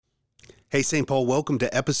Hey, St. Paul, welcome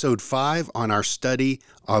to episode 5 on our study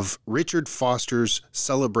of Richard Foster's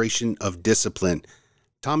Celebration of Discipline.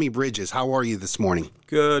 Tommy Bridges, how are you this morning?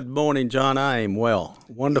 Good morning, John. I am well.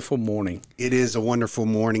 Wonderful morning. It is a wonderful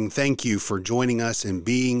morning. Thank you for joining us and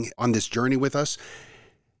being on this journey with us.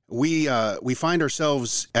 We find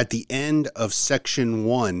ourselves at the end of section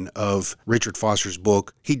 1 of Richard Foster's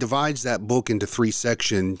book. He divides that book into 3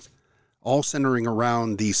 sections, all centering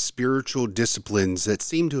around these spiritual disciplines that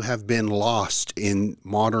seem to have been lost in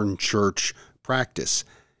modern church practice.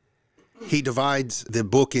 He divides the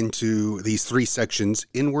book into these 3 sections: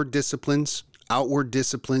 inward disciplines, outward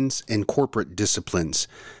disciplines, and corporate disciplines.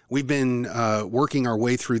 We've been working our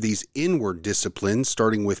way through these inward disciplines,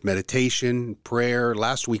 starting with meditation, prayer.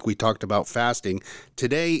 Last week we talked about fasting.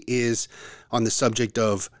 Today is on the subject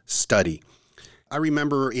of study. I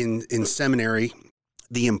remember in seminary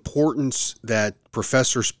the importance that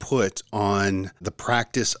professors put on the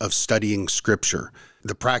practice of studying Scripture.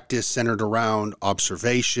 The practice centered around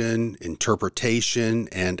observation, interpretation,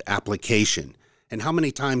 and application. And how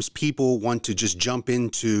many times people want to just jump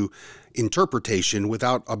into interpretation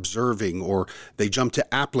without observing, or they jump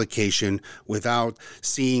to application without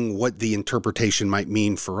seeing what the interpretation might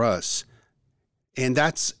mean for us. And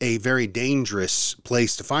that's a very dangerous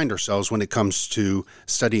place to find ourselves when it comes to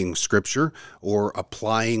studying Scripture or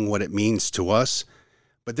applying what it means to us.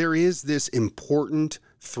 But there is this important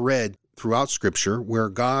thread throughout Scripture where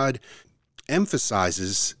God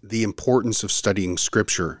emphasizes the importance of studying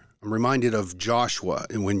Scripture. I'm reminded of Joshua,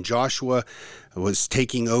 and when Joshua was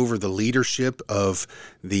taking over the leadership of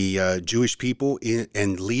the Jewish people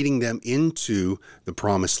and leading them into the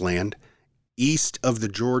Promised Land, east of the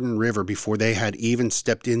Jordan River, before they had even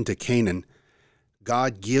stepped into Canaan,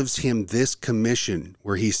 God gives him this commission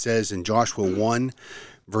where he says in Joshua 1,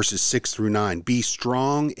 verses 6 through 9, "Be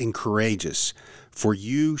strong and courageous, for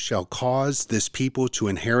you shall cause this people to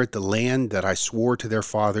inherit the land that I swore to their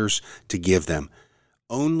fathers to give them.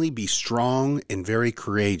 Only be strong and very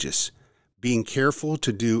courageous, being careful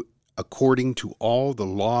to do according to all the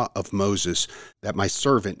law of Moses that my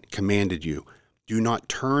servant commanded you. Do not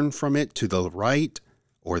turn from it to the right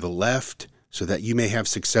or the left, so that you may have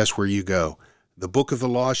success where you go. The book of the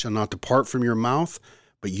law shall not depart from your mouth,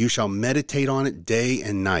 but you shall meditate on it day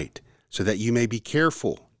and night, so that you may be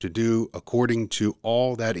careful to do according to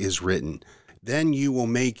all that is written. Then you will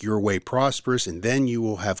make your way prosperous, and then you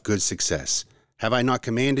will have good success. Have I not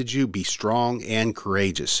commanded you? Be strong and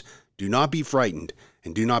courageous. Do not be frightened,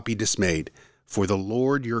 and do not be dismayed, for the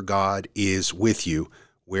Lord your God is with you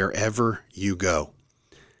wherever you go."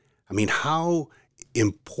 I mean, how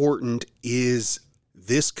important is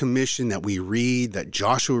this commission that we read that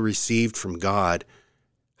Joshua received from God?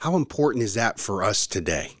 How important is that for us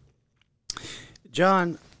today?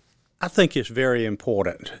 John, I think it's very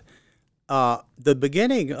important. The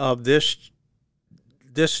beginning of this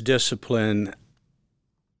discipline,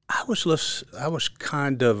 I was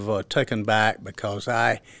kind of taken back because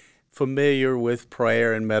I familiar with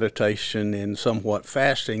prayer and meditation and somewhat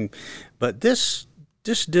fasting, but this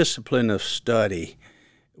discipline of study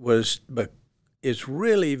is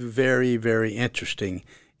really very, very interesting.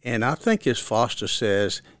 And I think, as Foster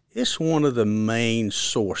says, it's one of the main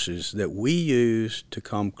sources that we use to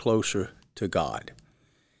come closer to God.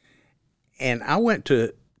 And I went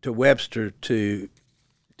to Webster to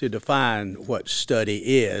define what study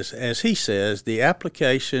is. As he says, the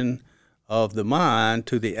application of the mind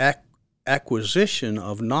to the acquisition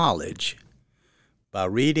of knowledge by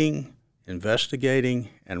reading, investigating,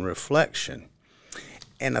 and reflection.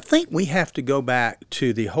 And I think we have to go back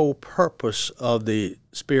to the whole purpose of the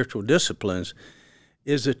spiritual disciplines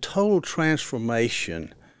is the total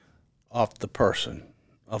transformation of the person,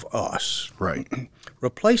 of us. Right.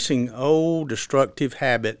 Replacing old destructive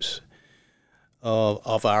habits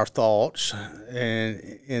of our thoughts, and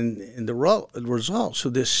the results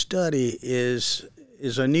of this study is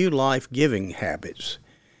a new life-giving habits.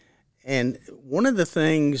 And one of the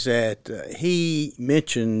things that he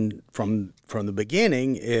mentioned from the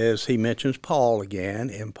beginning is he mentions Paul again,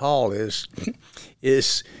 and Paul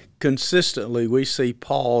is consistently, we see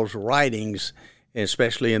Paul's writings,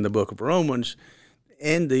 especially in the book of Romans,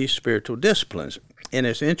 and these spiritual disciplines. And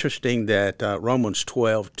it's interesting that Romans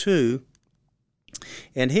 12:2,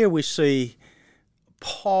 and here we see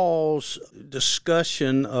Paul's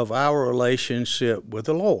discussion of our relationship with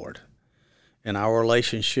the Lord and our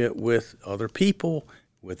relationship with other people,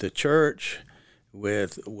 with the church,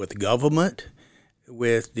 with government,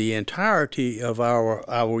 with the entirety of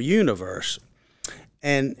our universe.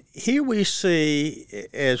 And here we see,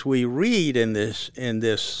 as we read in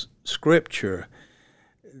this scripture,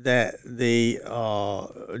 that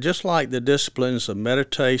just like the disciplines of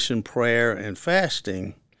meditation, prayer, and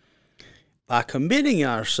fasting, by committing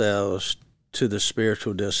ourselves to the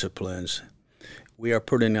spiritual disciplines, we are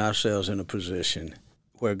putting ourselves in a position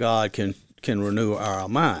where God can renew our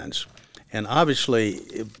minds. And obviously,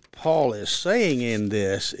 Paul is saying in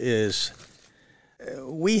this is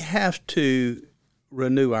we have to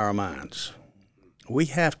renew our minds. We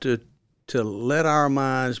have to let our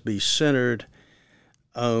minds be centered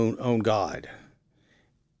on God.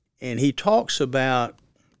 And he talks about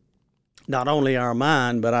not only our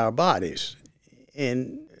mind, but our bodies.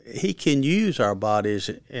 And he can use our bodies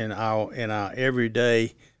in our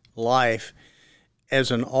everyday life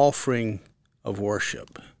as an offering of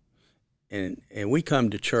worship. And we come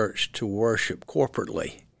to church to worship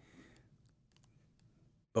corporately.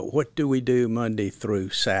 But what do we do Monday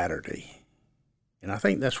through Saturday? And I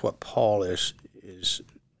think that's what Paul is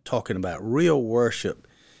talking about. Real worship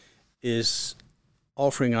is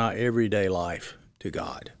offering our everyday life to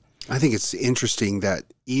God. I think it's interesting that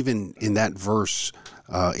even in that verse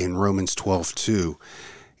in Romans 12:2,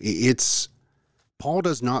 Paul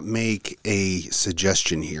does not make a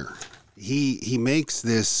suggestion here. He makes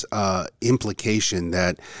this implication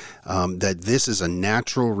that this is a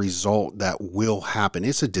natural result that will happen.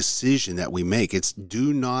 It's a decision that we make. It's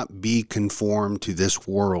do not be conformed to this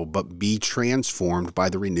world, but be transformed by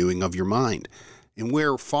the renewing of your mind. And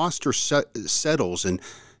where Foster settles and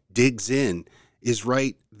digs in is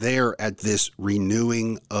right there at this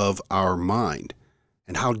renewing of our mind.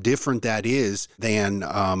 And how different that is than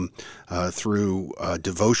through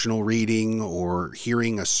devotional reading or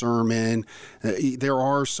hearing a sermon. There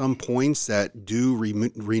are some points that do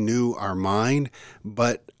renew our mind,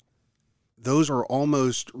 but those are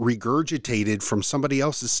almost regurgitated from somebody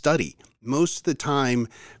else's study. Most of the time,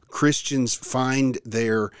 Christians find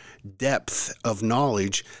their depth of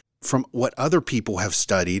knowledge from what other people have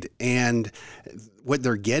studied, and what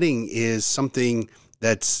they're getting is something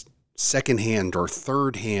that's secondhand or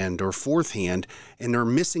third hand or fourth hand, and they're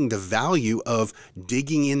missing the value of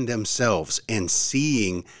digging in themselves and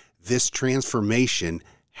seeing this transformation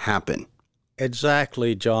happen.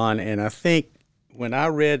 Exactly, John. And I think when I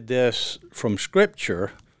read this from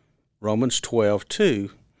Scripture, Romans 12:2,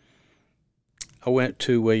 I went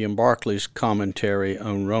to William Barclay's commentary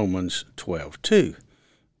on Romans 12:2,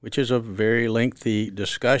 which is a very lengthy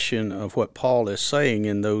discussion of what Paul is saying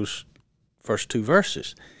in those first two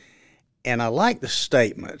verses. And I like the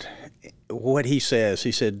statement, what he says.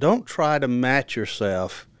 He said, don't try to match your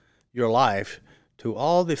life, to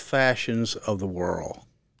all the fashions of the world.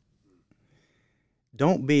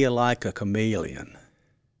 Don't be like a chameleon.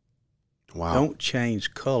 Wow. Don't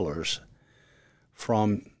change colors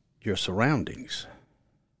from your surroundings.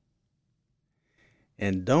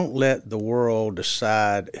 And don't let the world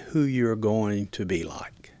decide who you're going to be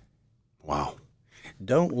like. Wow.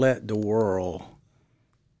 Don't let the world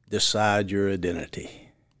decide your identity.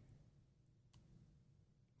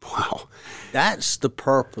 Wow. That's the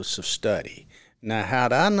purpose of study. Now,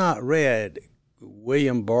 had I not read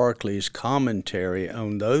William Barclay's commentary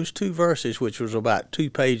on those two verses, which was about 2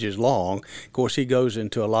 pages long, of course, he goes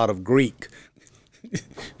into a lot of Greek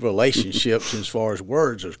relationships as far as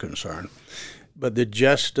words are concerned. But the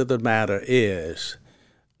gist of the matter is,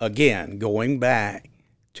 again, going back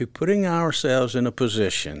to putting ourselves in a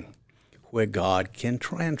position where God can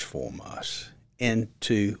transform us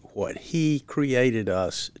into what He created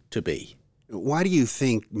us to be. Why do you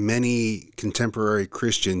think many contemporary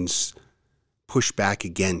Christians push back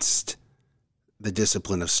against the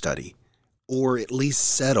discipline of study, or at least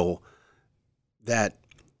settle that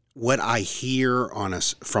what I hear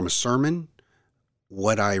from a sermon,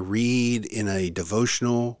 what I read in a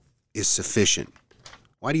devotional is sufficient?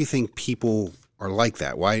 Why do you think people are like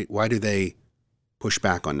that? Why do they push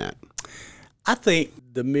back on that? I think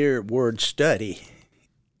the mere word study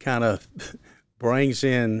kind of brings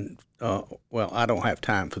in, I don't have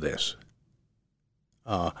time for this.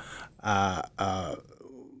 I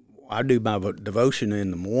do my devotion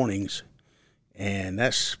in the mornings, and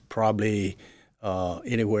that's probably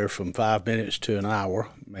anywhere from 5 minutes to an hour,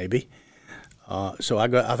 maybe. So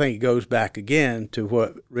I think it goes back again to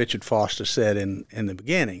what Richard Foster said in the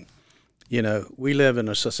beginning. You know, we live in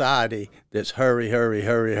a society that's hurry, hurry,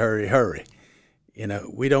 hurry, hurry, hurry. You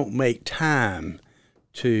know, we don't make time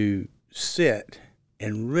to sit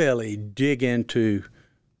and really dig into,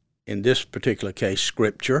 in this particular case,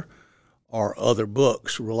 Scripture or other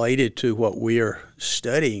books related to what we're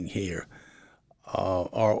studying here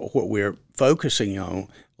or what we're focusing on.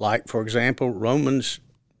 Like, for example, Romans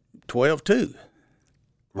 12:2.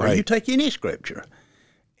 Right. Or you take any Scripture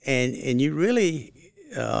and you really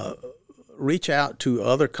reach out to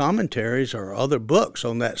other commentaries or other books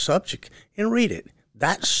on that subject and read it.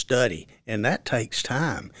 That's study, and that takes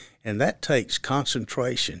time, and that takes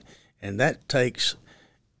concentration, and that takes,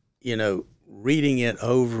 reading it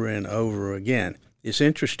over and over again. It's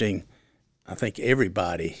interesting. I think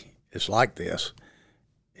everybody is like this.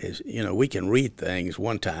 We can read things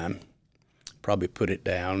one time, probably put it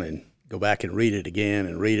down and go back and read it again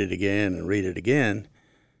and read it again and read it again,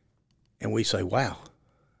 and we say, wow,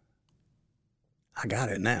 I got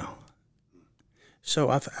it now. So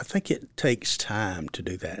I think it takes time to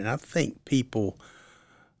do that, and I think people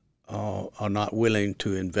are not willing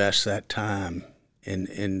to invest that time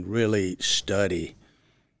and really study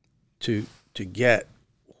to get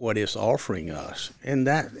what it's offering us, and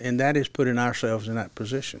that is putting ourselves in that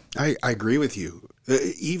position. I agree with you.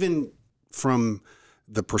 Even from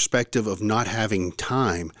the perspective of not having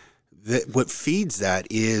time, that what feeds that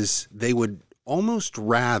is they would almost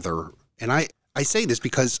rather, and I say this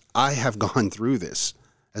because I have gone through this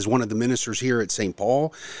as one of the ministers here at St.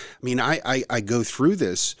 Paul. I mean, I go through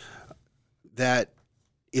this, that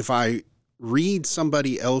if I read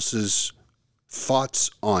somebody else's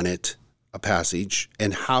thoughts on it, a passage,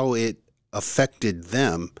 and how it affected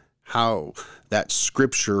them, how that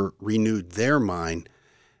scripture renewed their mind,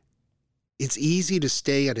 it's easy to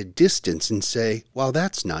stay at a distance and say, well,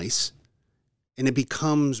 that's nice. And it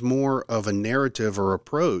becomes more of a narrative or a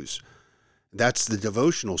prose. That's the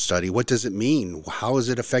devotional study. What does it mean? How has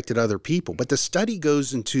it affected other people? But the study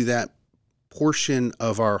goes into that portion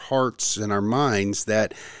of our hearts and our minds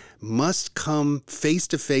that must come face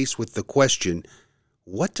to face with the question,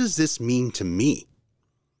 what does this mean to me?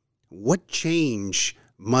 What change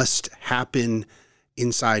must happen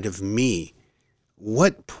inside of me?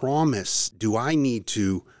 What promise do I need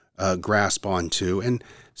to grasp onto? And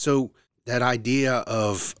so that idea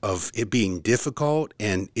of it being difficult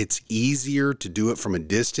and it's easier to do it from a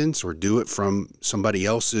distance or do it from somebody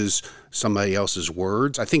else's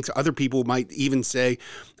words. I think other people might even say,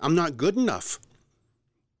 I'm not good enough.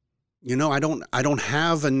 I don't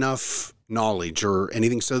have enough knowledge or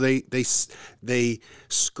anything. So they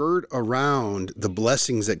skirt around the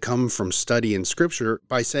blessings that come from study in Scripture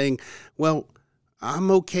by saying, well,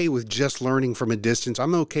 I'm okay with just learning from a distance.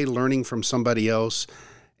 I'm okay learning from somebody else.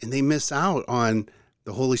 And they miss out on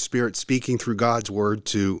the Holy Spirit speaking through God's word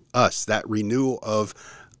to us, that renewal of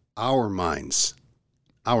our minds.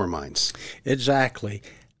 Exactly.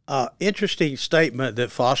 Interesting statement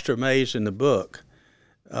that Foster makes in the book.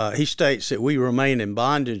 He states that we remain in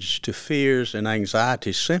bondage to fears and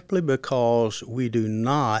anxieties simply because we do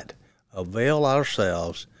not avail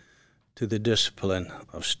ourselves to the discipline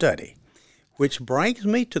of study. Which brings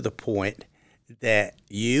me to the point that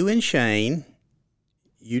you and Shane,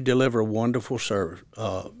 you deliver wonderful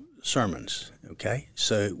sermons, okay?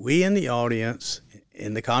 So we in the audience,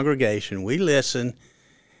 in the congregation, we listen,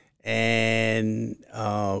 and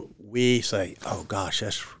we say, oh, gosh,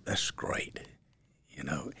 that's great,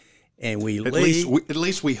 and we leave. At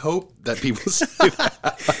least we hope that people say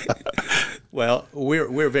that. Well,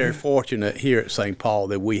 we're very fortunate here at St. Paul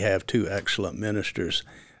that we have two excellent ministers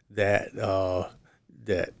that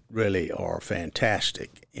really are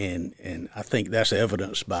fantastic, and I think that's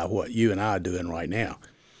evidenced by what you and I are doing right now.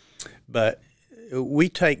 But we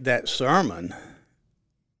take that sermon,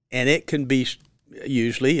 and it can be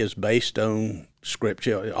usually is based on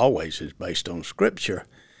Scripture. It always is based on Scripture,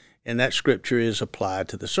 and that Scripture is applied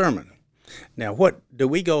to the sermon. Now, what do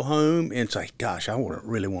we go home and say, gosh, I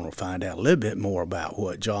really want to find out a little bit more about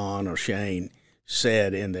what John or Shane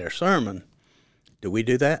said in their sermon? Do we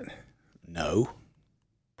do that? No,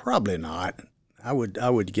 probably not. I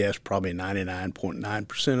would guess probably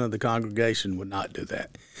 99.9% of the congregation would not do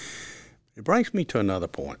that. It brings me to another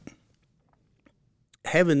point.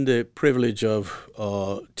 Having the privilege of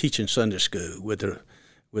teaching Sunday school with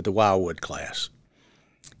the Wildwood class,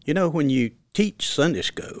 when you teach Sunday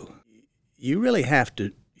school, you really have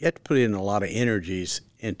to put in a lot of energies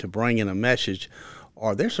into bringing a message,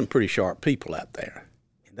 or there's some pretty sharp people out there.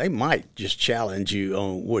 They might just challenge you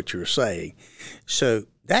on what you're saying. So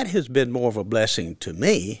that has been more of a blessing to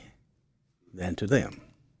me than to them.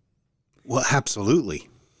 Well, absolutely.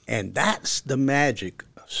 And that's the magic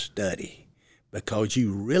of study, because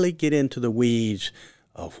you really get into the weeds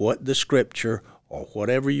of what the Scripture or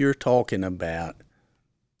whatever you're talking about.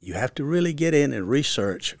 You have to really get in and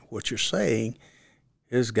research what you're saying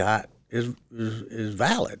is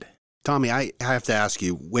valid. Tommy, I have to ask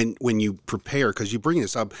you, when you prepare, because you bring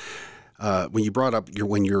this up, when you brought up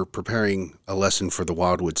when you're preparing a lesson for the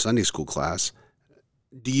Wildwood Sunday School class,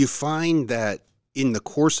 do you find that in the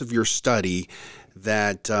course of your study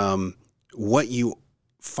that what you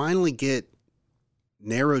finally get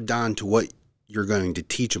narrowed down to what you're going to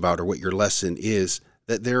teach about or what your lesson is,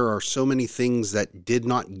 that there are so many things that did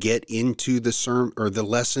not get into the sermon or the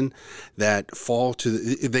lesson that fall to,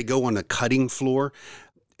 they go on the cutting floor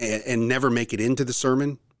and never make it into the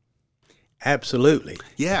sermon? Absolutely.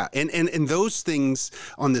 Yeah, and those things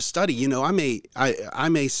on the study, I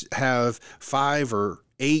may have 5 or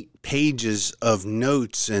 8 pages of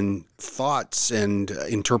notes and thoughts and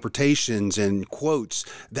interpretations and quotes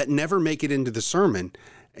that never make it into the sermon,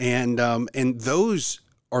 and those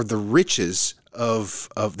are the riches of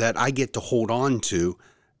that I get to hold on to.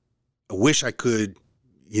 I wish I could,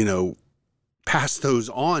 pass those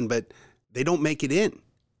on, but they don't make it in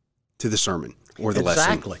to the sermon or the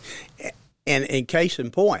lesson. Exactly. And in case in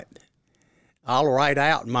point, I'll write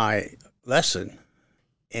out my lesson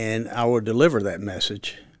and I will deliver that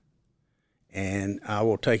message and I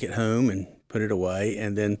will take it home and put it away.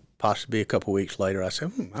 And then possibly a couple of weeks later, I say,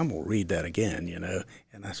 I'm going to read that again,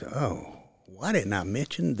 And I say, oh, why didn't I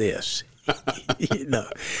mention this?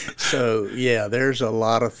 So, yeah, there's a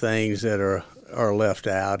lot of things that are left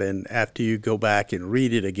out. And after you go back and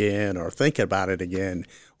read it again or think about it again,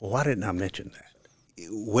 well, why didn't I mention that?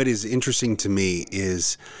 What is interesting to me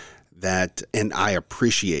is that, and I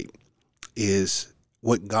appreciate, is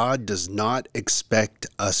what God does not expect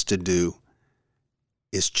us to do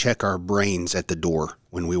is check our brains at the door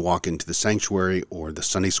when we walk into the sanctuary or the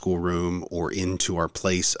Sunday school room or into our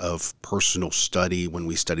place of personal study when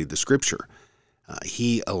we study the Scripture.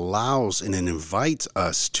 He allows and invites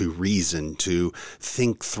us to reason, to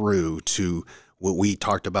think through, to what we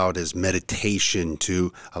talked about as meditation,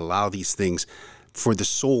 to allow these things for the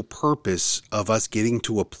sole purpose of us getting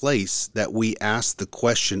to a place that we ask the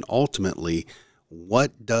question ultimately,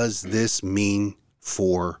 what does this mean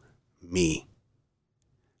for me?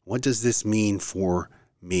 What does this mean for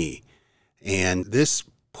me? And this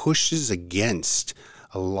pushes against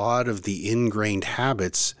a lot of the ingrained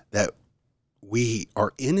habits that we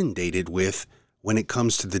are inundated with when it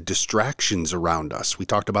comes to the distractions around us. We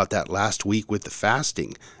talked about that last week with the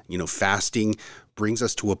fasting. Fasting brings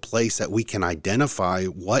us to a place that we can identify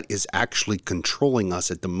what is actually controlling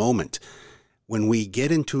us at the moment. When we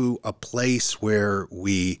get into a place where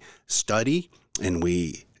we study and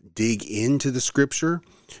we dig into the Scripture,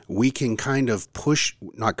 we can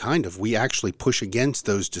we actually push against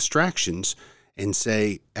those distractions and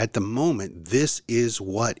say, at the moment, this is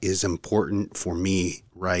what is important for me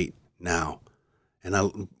right now.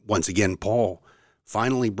 And once again, Paul,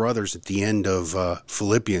 finally, brothers, at the end of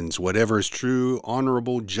Philippians, whatever is true,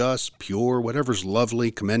 honorable, just, pure, whatever's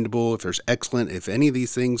lovely, commendable, if there's excellent, if any of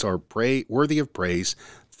these things are worthy of praise,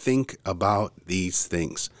 think about these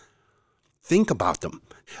things. Think about them.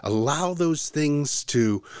 Allow those things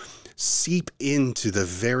to seep into the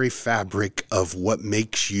very fabric of what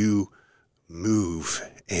makes you move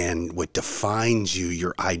and what defines you,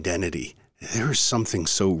 your identity. There is something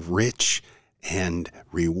so rich and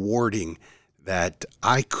rewarding that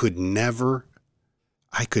I could never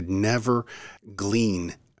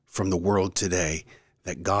glean from the world today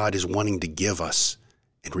that God is wanting to give us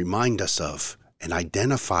and remind us of and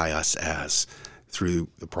identify us as through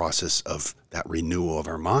the process of that renewal of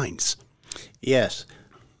our minds. Yes.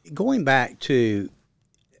 Going back to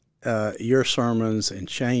your sermons and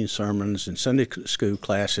Shane's sermons and Sunday school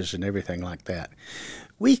classes and everything like that,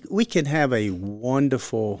 we can have a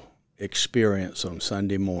wonderful experience on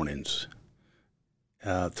Sunday mornings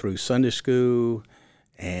through Sunday school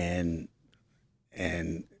and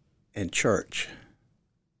church.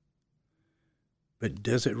 But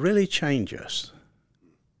does it really change us?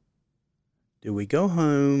 Do we go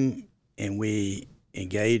home and we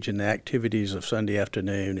engage in the activities of Sunday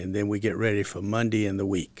afternoon and then we get ready for Monday in the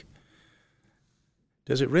week?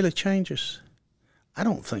 Does it really change us? I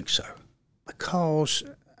don't think so, because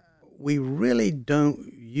we really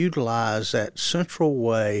don't utilize that central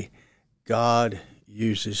way God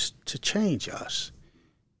uses to change us.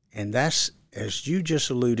 And that's, as you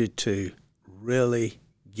just alluded to, really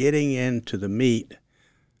getting into the meat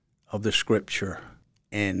of the Scripture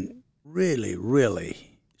and really,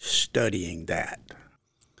 really studying that.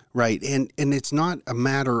 Right. And it's not a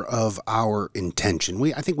matter of our intention.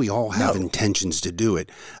 I think we all have intentions to do it.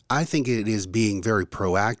 I think it is being very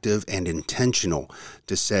proactive and intentional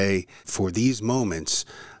to say, for these moments,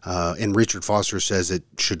 and Richard Foster says it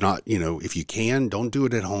should not, if you can, don't do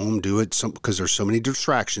it at home, do it because there's so many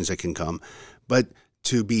distractions that can come, but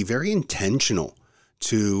to be very intentional,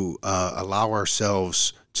 to allow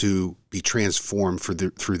ourselves to be transformed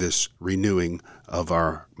through this renewing of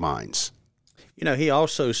our minds. He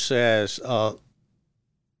also says,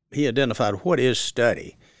 he identified what is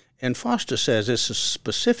study. And Foster says it's a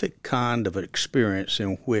specific kind of experience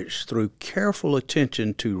in which, through careful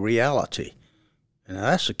attention to reality, and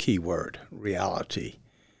that's a key word, reality,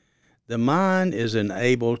 the mind is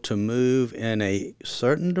enabled to move in a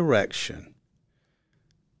certain direction.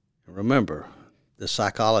 Remember, the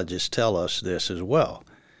psychologists tell us this as well.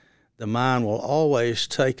 The mind will always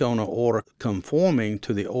take on an order conforming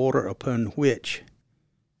to the order upon which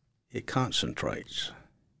it concentrates.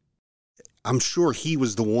 I'm sure he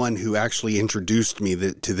was the one who actually introduced me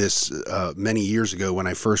to this many years ago when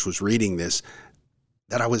I first was reading this,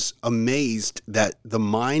 that I was amazed that the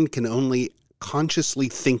mind can only consciously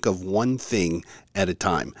think of one thing at a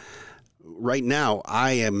time. Right now,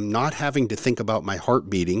 I am not having to think about my heart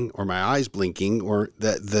beating or my eyes blinking or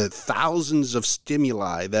the thousands of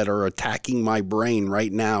stimuli that are attacking my brain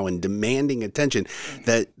right now and demanding attention,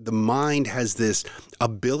 that the mind has this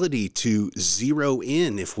ability to zero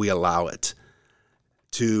in, if we allow it,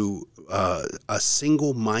 to a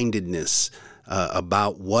single-mindedness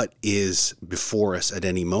about what is before us at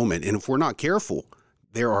any moment. And if we're not careful,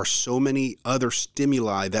 there are so many other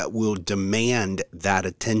stimuli that will demand that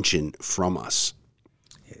attention from us.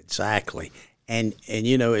 Exactly. And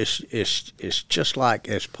you know, it's just like,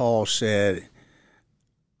 as Paul said,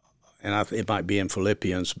 and it might be in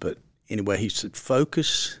Philippians, but anyway, he said,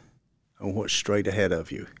 focus on what's straight ahead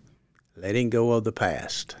of you, letting go of the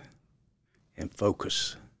past, and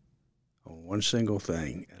focus on one single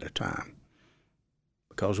thing at a time.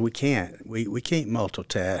 Because we can't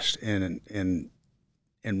multitask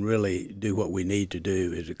and really do what we need to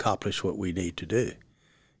do, is accomplish what we need to do.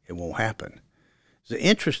 It won't happen. It's an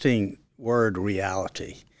interesting word,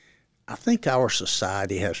 reality. I think our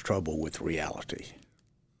society has trouble with reality.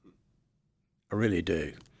 I really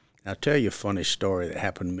do. I'll tell you a funny story that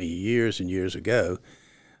happened to me years and years ago.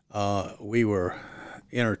 We were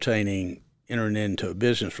entering into a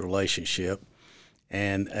business relationship,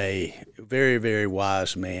 and a very, very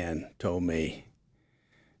wise man told me,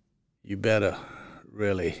 you better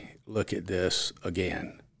really look at this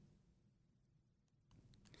again.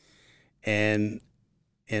 And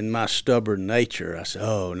in my stubborn nature, I said,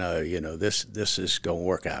 oh, no, this is going to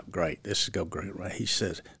work out great. This is going to go great. Right? He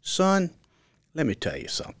says, son, let me tell you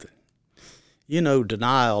something.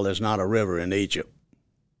 Denial is not a river in Egypt.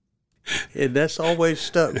 And that's always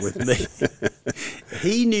stuck with me.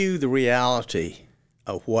 He knew the reality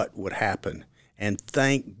of what would happen, and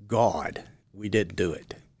thank God we didn't do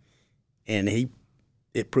it. And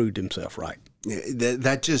it proved himself right.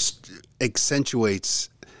 That just accentuates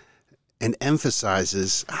and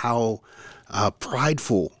emphasizes how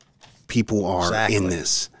prideful people are in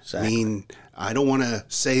this. Exactly. I mean, I don't want to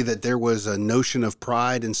say that there was a notion of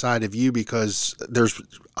pride inside of you, because there's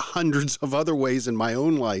hundreds of other ways in my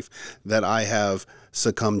own life that I have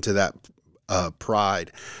succumbed to that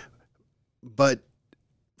pride. But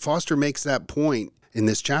Foster makes that point in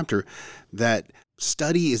this chapter that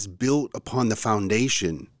study is built upon the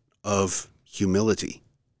foundation of humility.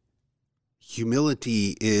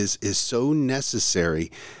 Humility is so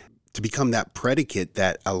necessary to become that predicate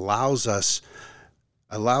that allows us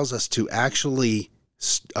to actually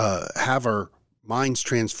have our minds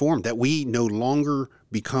transformed, that we no longer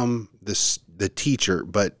become the teacher,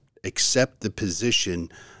 but accept the position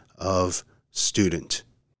of student.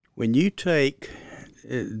 When you take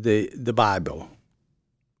the Bible,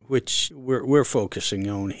 which we're focusing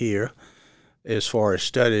on here as far as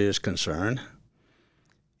study is concerned,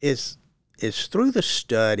 it's through the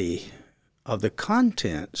study of the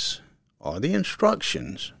contents or the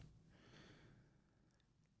instructions.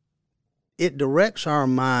 It directs our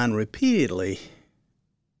mind repeatedly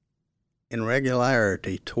in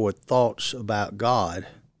regularity toward thoughts about God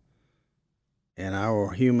and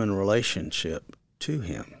our human relationship to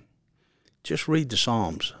Him. Just read the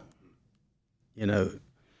Psalms.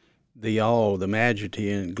 The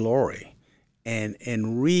majesty and glory, and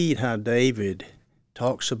read how David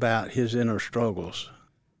talks about his inner struggles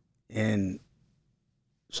in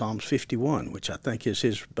Psalms 51, which I think is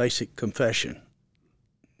his basic confession.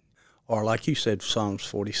 Or like you said, Psalms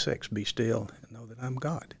 46, be still and know that I'm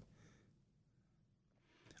God.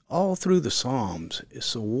 All through the Psalms,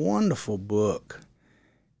 it's a wonderful book,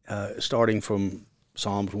 starting from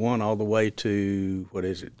Psalms 1 all the way to,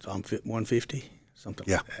 Psalm 150?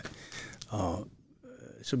 Something like that.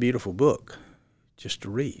 It's a beautiful book just to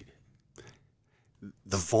read.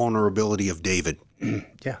 The vulnerability of David.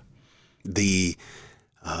 Yeah. The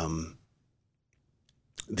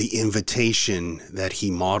invitation that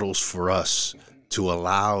he models for us to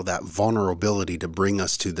allow that vulnerability to bring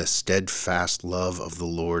us to the steadfast love of the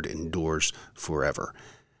Lord endures forever.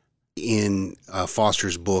 In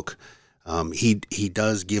Foster's book, He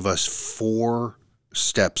does give us 4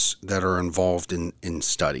 steps that are involved in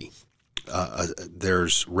study.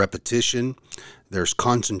 There's repetition, there's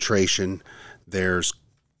concentration, there's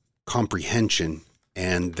comprehension,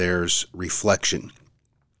 and there's reflection.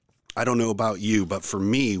 I don't know about you, but for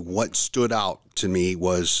me, what stood out to me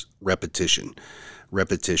was repetition.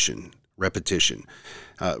 Repetition.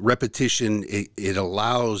 Repetition, it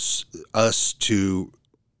allows us to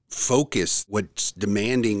focus what's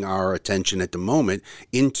demanding our attention at the moment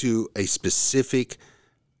into a specific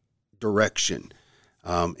direction.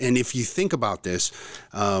 And if you think about this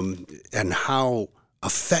and how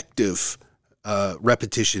effective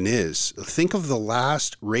repetition is, think of the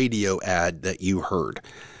last radio ad that you heard.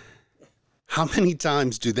 How many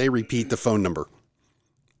times do they repeat the phone number?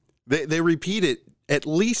 They repeat it at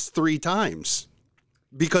least 3 times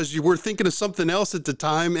because you were thinking of something else at the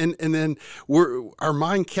time. And then our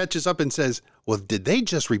mind catches up and says, well, did they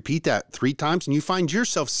just repeat that 3 times? And you find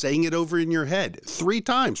yourself saying it over in your head 3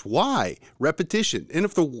 times. Why? Repetition. And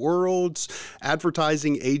if the world's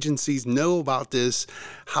advertising agencies know about this,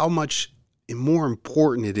 how much more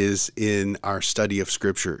important it is in our study of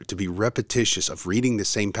Scripture to be repetitious of reading the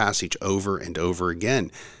same passage over and over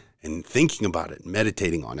again and thinking about it,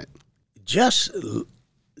 meditating on it. Just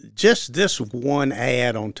this one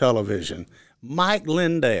ad on television, Mike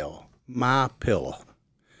Lindell, My Pillow.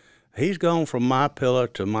 He's gone from my pillow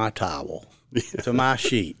to my towel, to my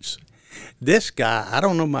sheets. This guy, I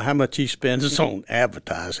don't know how much he spends on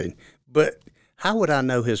advertising, but how would I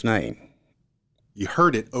know his name? You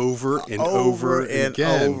heard it over and over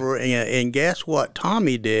again. And guess what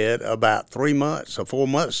Tommy did about 3 months or 4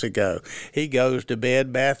 months ago? He goes to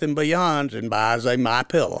Bed Bath & Beyond and buys a My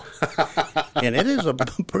Pillow. And it is a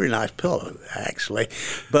pretty nice pillow, actually.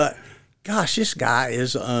 But, gosh, this guy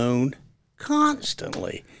is on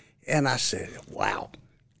constantly. And I said, wow.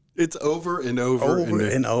 It's over and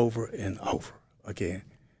over again.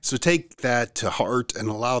 So take that to heart and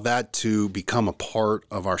allow that to become a part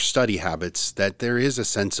of our study habits, that there is a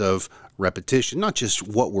sense of repetition, not just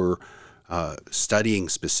what we're studying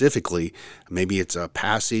specifically. Maybe it's a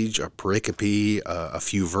passage, a pericope, a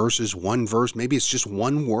few verses, one verse. Maybe it's just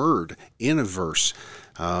one word in a verse.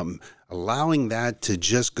 Allowing that to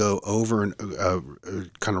just go over and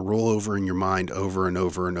kind of roll over in your mind over and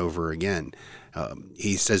over and over again.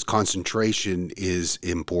 He says concentration is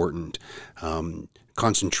important.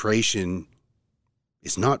 Concentration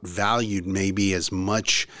is not valued maybe as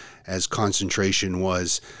much as concentration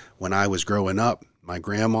was when I was growing up. My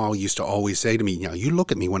grandma used to always say to me, you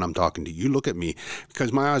look at me when I'm talking to you, look at me,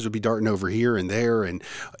 because my eyes would be darting over here and there and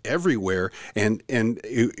everywhere. And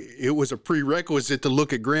it was a prerequisite to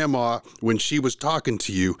look at grandma when she was talking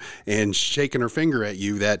to you and shaking her finger at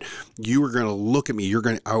you, that you were going to look at me.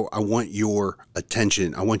 I want your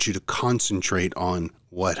attention. I want you to concentrate on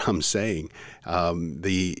what I'm saying.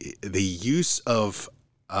 The use of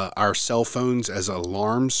our cell phones as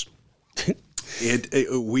alarms,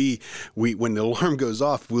 we when the alarm goes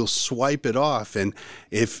off, we'll swipe it off. And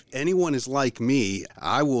if anyone is like me,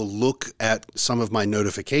 I will look at some of my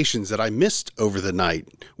notifications that I missed over the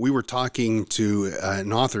night. We were talking to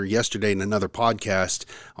an author yesterday in another podcast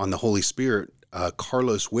on the Holy Spirit,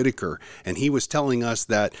 Carlos Whitaker, and he was telling us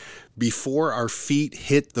that before our feet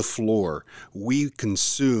hit the floor, we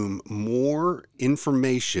consume more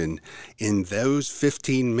information in those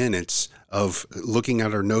 15 minutes of looking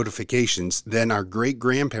at our notifications than our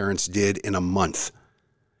great-grandparents did in a month.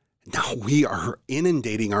 Now we are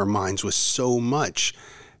inundating our minds with so much.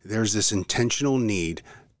 There's this intentional need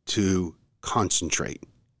to concentrate,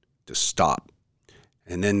 to stop.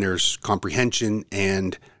 And then there's comprehension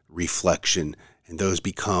and reflection, and those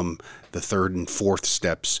become the 3rd and 4th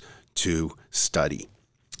steps to study.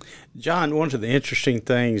 John, one of the interesting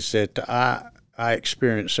things that I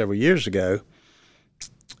experienced several years ago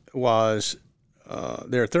was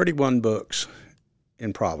there are 31 books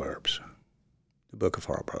in Proverbs, the book of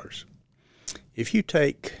Proverbs. If you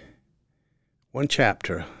take one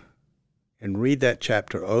chapter and read that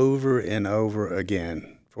chapter over and over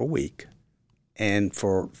again for a week, and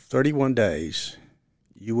for 31 days,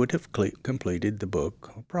 you would have completed the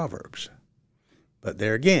book of Proverbs. But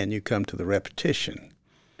there again, you come to the repetition.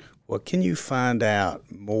 What can you find out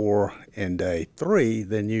more in day 3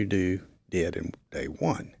 than you did in day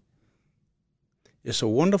 1? It's a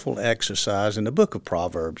wonderful exercise, and the book of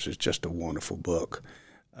Proverbs is just a wonderful book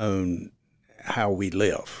on how we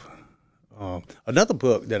live. Another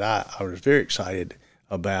book that I was very excited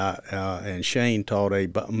about, and Shane taught a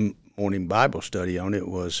morning Bible study on it,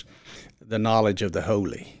 was The Knowledge of the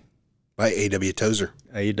Holy by A.W. Tozer.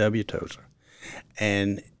 A.W. Tozer.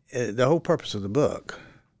 And the whole purpose of the book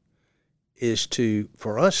is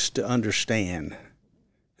for us to understand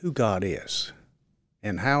who God is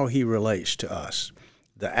and how he relates to us,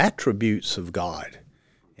 the attributes of God.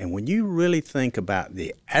 And when you really think about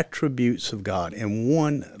the attributes of God in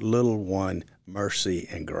one little one, mercy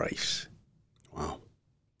and grace. Wow.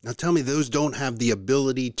 Now tell me, those don't have the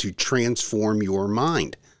ability to transform your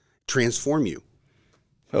mind, transform you.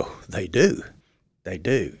 Oh, they do. They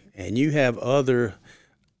do. And you have other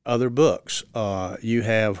books. You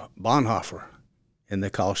have Bonhoeffer in The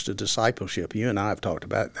Cost of Discipleship. You and I have talked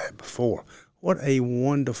about that before. What a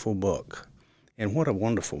wonderful book, and what a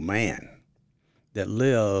wonderful man that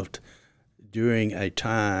lived during a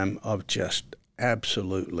time of just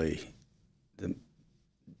absolutely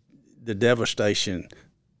the devastation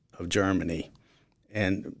of Germany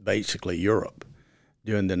and basically Europe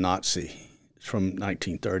during the Nazi from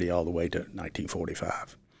 1930 all the way to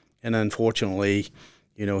 1945. And unfortunately,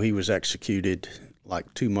 he was executed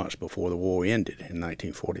like 2 months before the war ended in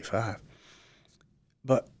 1945.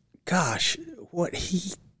 But gosh, what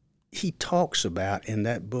he talks about in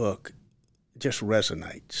that book just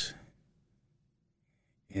resonates.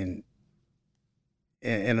 And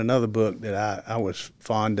another book that I was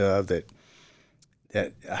fond of that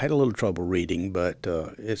I had a little trouble reading, but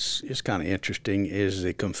it's kind of interesting, is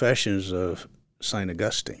the Confessions of St.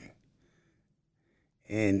 Augustine.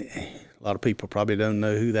 And a lot of people probably don't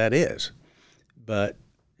know who that is. But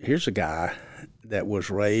here's a guy that was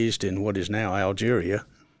raised in what is now Algeria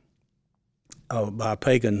by a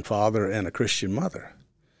pagan father and a Christian mother.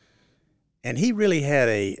 And he really had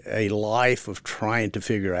a life of trying to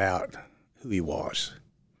figure out who he was.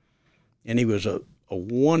 And he was a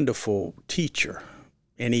wonderful teacher.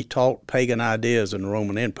 And he taught pagan ideas in the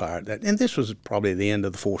Roman Empire. And this was probably the end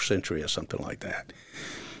of the 4th century or something like that.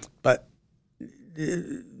 But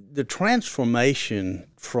the transformation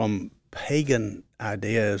from pagan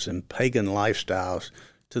ideas and pagan lifestyles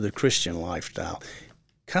to the Christian lifestyle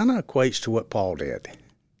kind of equates to what Paul did.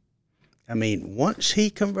 I mean, once he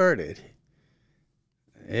converted,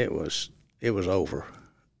 it was over.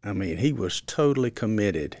 I mean, he was totally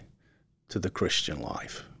committed to the Christian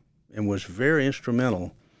life and was very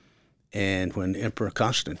instrumental. And when Emperor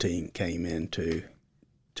Constantine came in to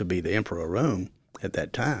be the Emperor of Rome at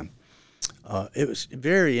that time, it was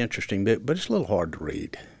very interesting, but it's a little hard to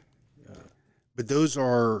read. But those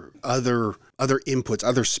are other inputs,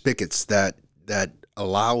 other spigots that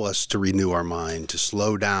allow us to renew our mind, to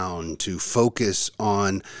slow down, to focus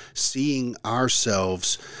on seeing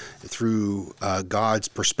ourselves through God's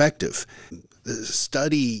perspective. The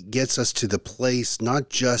study gets us to the place not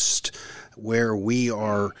just where we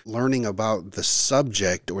are learning about the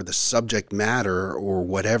subject or the subject matter or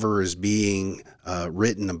whatever is being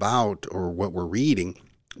written about or what we're reading,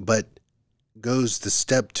 but goes the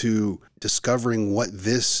step to discovering what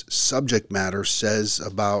this subject matter says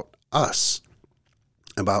about us,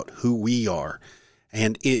 about who we are.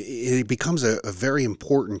 And it becomes a very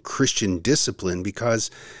important Christian discipline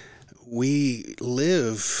because we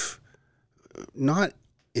live not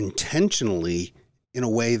intentionally in a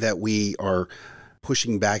way that we are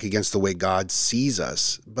pushing back against the way God sees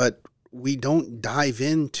us, but we don't dive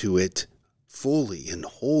into it fully and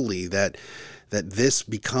wholly, that this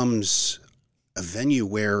becomes a venue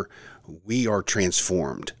where we are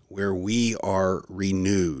transformed, where we are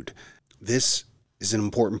renewed. This is an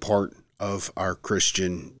important part of our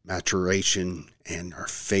Christian maturation and our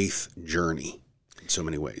faith journey in so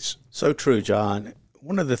many ways. So true, John.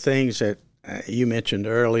 One of the things that you mentioned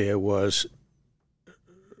earlier was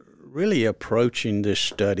really approaching this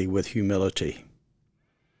study with humility.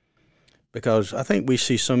 Because I think we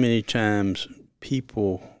see so many times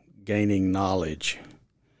people gaining knowledge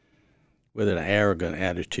with an arrogant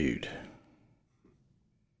attitude.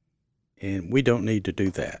 And we don't need to do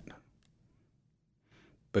that,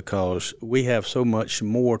 because we have so much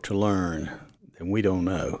more to learn than we don't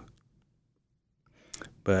know.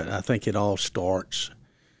 But I think it all starts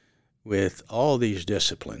with all these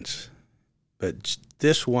disciplines. But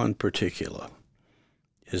this one particular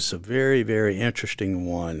is a very, very interesting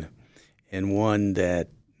one, and one that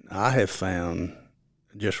I have found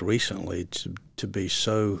just recently to be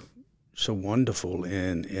so wonderful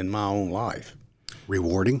in my own life.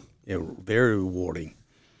 Rewarding? Yeah, very rewarding.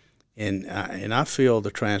 And I feel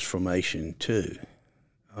the transformation too.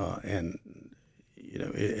 And,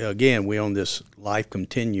 again, we're on this life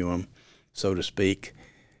continuum, so to speak,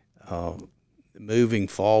 moving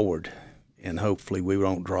forward, and hopefully we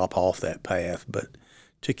won't drop off that path, but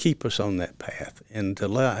to keep us on that path and to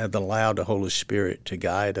allow the Holy Spirit to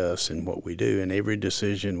guide us in what we do and every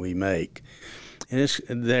decision we make. And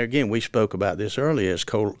there again, we spoke about this earlier as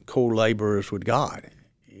co-laborers with God.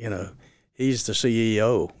 He's the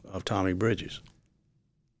CEO of Tommy Bridges.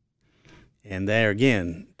 And there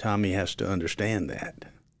again, Tommy has to understand that.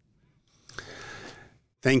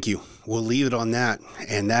 Thank you. We'll leave it on that.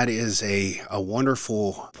 And that is a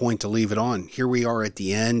wonderful point to leave it on. Here we are at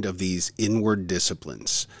the end of these inward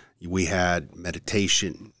disciplines. We had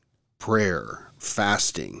meditation, prayer,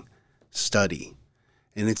 fasting, study.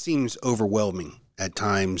 And it seems overwhelming at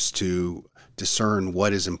times to discern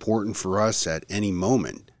what is important for us at any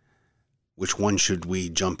moment. Which one should we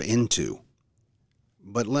jump into?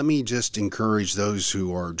 But let me just encourage those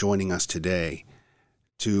who are joining us today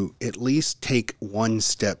to at least take one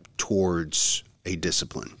step towards a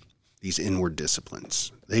discipline, these inward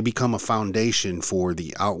disciplines. They become a foundation for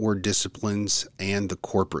the outward disciplines and the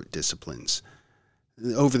corporate disciplines.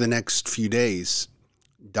 Over the next few days,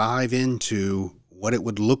 dive into what it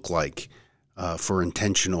would look like for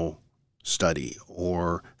intentional study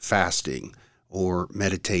or fasting or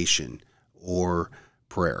meditation or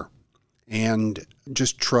prayer. And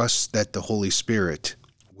just trust that the Holy Spirit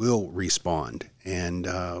will respond and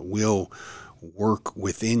will work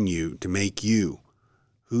within you to make you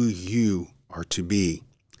who you are to be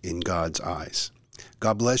in God's eyes.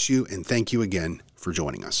 God bless you, and thank you again for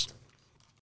joining us.